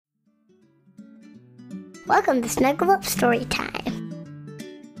Welcome to Snuggle Up Story Time.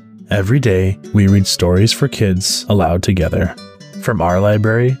 Every day, we read stories for kids aloud together, from our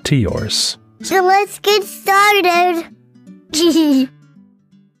library to yours. So let's get started.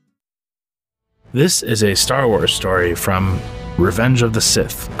 This is a Star Wars story from Revenge of the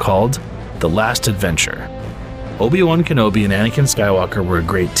Sith called The Last Adventure. Obi-Wan Kenobi and Anakin Skywalker were a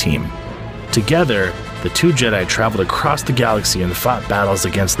great team. Together, the two Jedi traveled across the galaxy and fought battles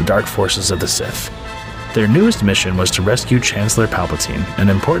against the dark forces of the Sith. Their newest mission was to rescue Chancellor Palpatine, an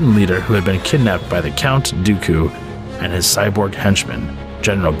important leader who had been kidnapped by the Count Dooku and his cyborg henchman,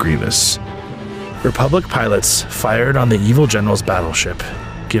 General Grievous. Republic pilots fired on the evil general's battleship,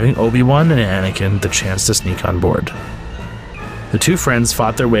 giving Obi-Wan and Anakin the chance to sneak on board. The two friends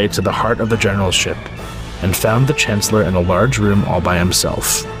fought their way to the heart of the general's ship and found the Chancellor in a large room all by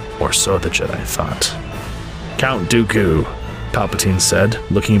himself, or so the Jedi thought. "Count Dooku," Palpatine said,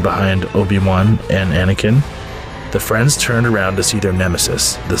 looking behind Obi-Wan and Anakin. The friends turned around to see their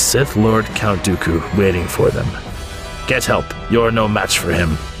nemesis, the Sith Lord Count Dooku, waiting for them. "Get help, you're no match for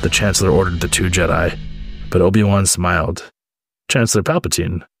him," the Chancellor ordered the two Jedi, but Obi-Wan smiled. "Chancellor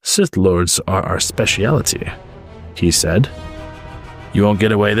Palpatine, Sith Lords are our speciality," he said. "You won't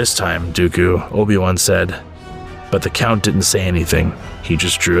get away this time, Dooku," Obi-Wan said. But the Count didn't say anything, he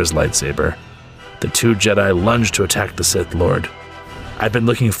just drew his lightsaber. The two Jedi lunged to attack the Sith Lord. "I've been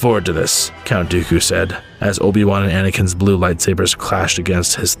looking forward to this," Count Dooku said, as Obi-Wan and Anakin's blue lightsabers clashed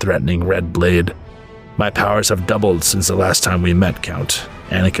against his threatening red blade. "My powers have doubled since the last time we met, Count,"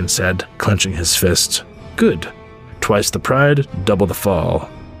 Anakin said, clenching his fist. "Good. Twice the pride, double the fall,"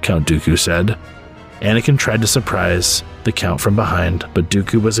 Count Dooku said. Anakin tried to surprise the Count from behind, but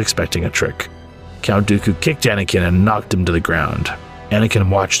Dooku was expecting a trick. Count Dooku kicked Anakin and knocked him to the ground. Anakin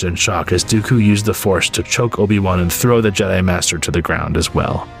watched in shock as Dooku used the Force to choke Obi-Wan and throw the Jedi Master to the ground as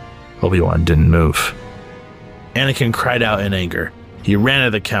well. Obi-Wan didn't move. Anakin cried out in anger. He ran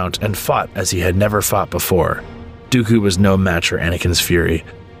at the Count and fought as he had never fought before. Dooku was no match for Anakin's fury.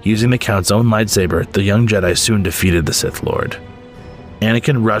 Using the Count's own lightsaber, the young Jedi soon defeated the Sith Lord.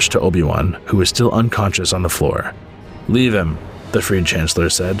 Anakin rushed to Obi-Wan, who was still unconscious on the floor. "Leave him," the freed Chancellor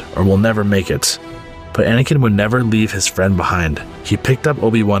said, "or we'll never make it." But Anakin would never leave his friend behind. He picked up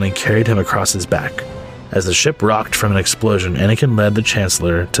Obi-Wan and carried him across his back. As the ship rocked from an explosion, Anakin led the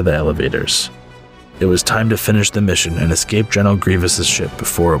Chancellor to the elevators. It was time to finish the mission and escape General Grievous's ship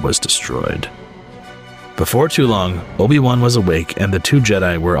before it was destroyed. Before too long, Obi-Wan was awake and the two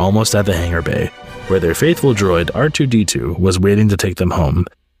Jedi were almost at the hangar bay, where their faithful droid R2-D2 was waiting to take them home.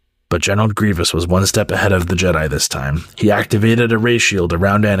 But General Grievous was one step ahead of the Jedi this time. He activated a ray shield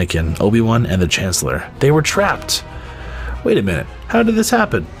around Anakin, Obi-Wan, and the Chancellor. They were trapped! "Wait a minute, how did this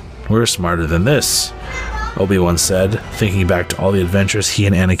happen? We're smarter than this," Obi-Wan said, thinking back to all the adventures he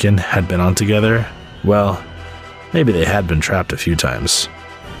and Anakin had been on together. Well, maybe they had been trapped a few times.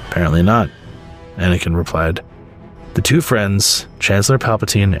 "Apparently not," Anakin replied. The two friends, Chancellor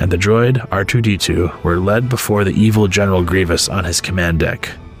Palpatine and the droid R2-D2, were led before the evil General Grievous on his command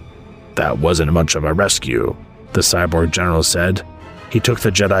deck. "That wasn't much of a rescue," the cyborg general said. He took the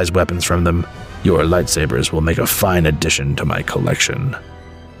Jedi's weapons from them. "Your lightsabers will make a fine addition to my collection."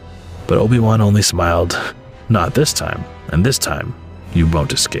 But Obi-Wan only smiled. "Not this time, and this time you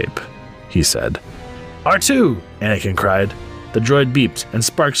won't escape," he said. "R2!" Anakin cried. The droid beeped, and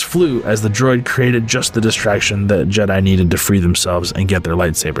sparks flew as the droid created just the distraction that Jedi needed to free themselves and get their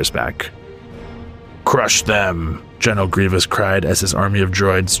lightsabers back. "Crush them!" General Grievous cried as his army of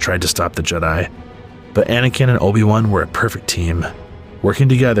droids tried to stop the Jedi. But Anakin and Obi-Wan were a perfect team. Working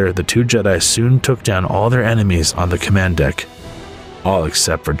together, the two Jedi soon took down all their enemies on the command deck, all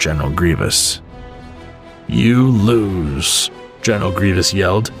except for General Grievous. "You lose," General Grievous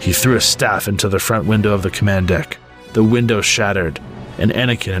yelled. He threw a staff into the front window of the command deck. The window shattered, and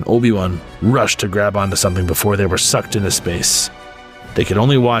Anakin and Obi-Wan rushed to grab onto something before they were sucked into space. They could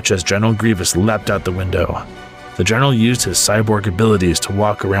only watch as General Grievous leapt out the window. The general used his cyborg abilities to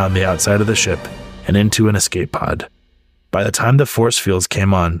walk around the outside of the ship and into an escape pod. By the time the force fields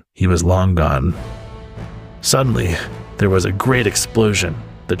came on, he was long gone. Suddenly, there was a great explosion.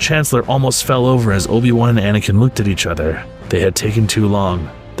 The Chancellor almost fell over as Obi-Wan and Anakin looked at each other. They had taken too long.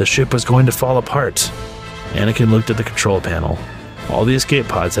 The ship was going to fall apart. Anakin looked at the control panel. All the escape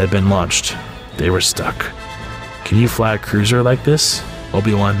pods had been launched. They were stuck. "Can you fly a cruiser like this?"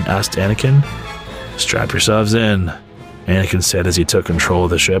 Obi-Wan asked Anakin. "Strap yourselves in," Anakin said as he took control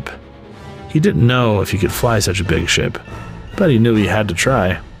of the ship. He didn't know if he could fly such a big ship, but he knew he had to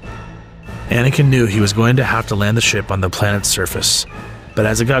try. Anakin knew he was going to have to land the ship on the planet's surface, but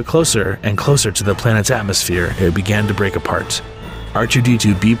as it got closer and closer to the planet's atmosphere, it began to break apart.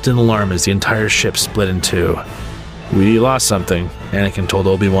 R2-D2 beeped an alarm as the entire ship split in two. "We lost something," Anakin told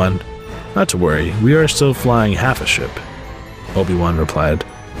Obi-Wan. "Not to worry, we are still flying half a ship," Obi-Wan replied.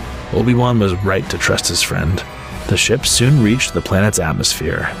 Obi-Wan was right to trust his friend. The ship soon reached the planet's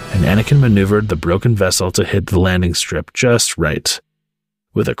atmosphere, and Anakin maneuvered the broken vessel to hit the landing strip just right.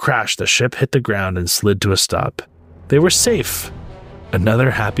 With a crash, the ship hit the ground and slid to a stop. They were safe!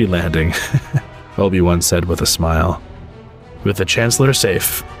 "Another happy landing," Obi-Wan said with a smile. With the Chancellor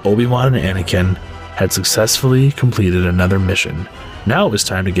safe, Obi-Wan and Anakin had successfully completed another mission. Now it was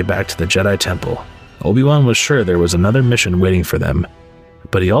time to get back to the Jedi Temple. Obi-Wan was sure there was another mission waiting for them,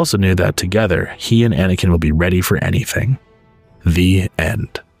 but he also knew that together, he and Anakin would be ready for anything. The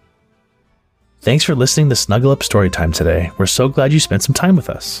end. Thanks for listening to Snuggle Up Storytime today. We're so glad you spent some time with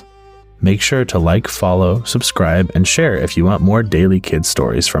us. Make sure to like, follow, subscribe, and share if you want more daily kids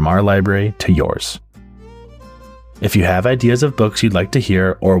stories from our library to yours. If you have ideas of books you'd like to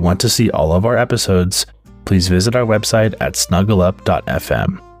hear or want to see all of our episodes, please visit our website at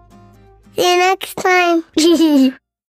snuggleup.fm. See you next time.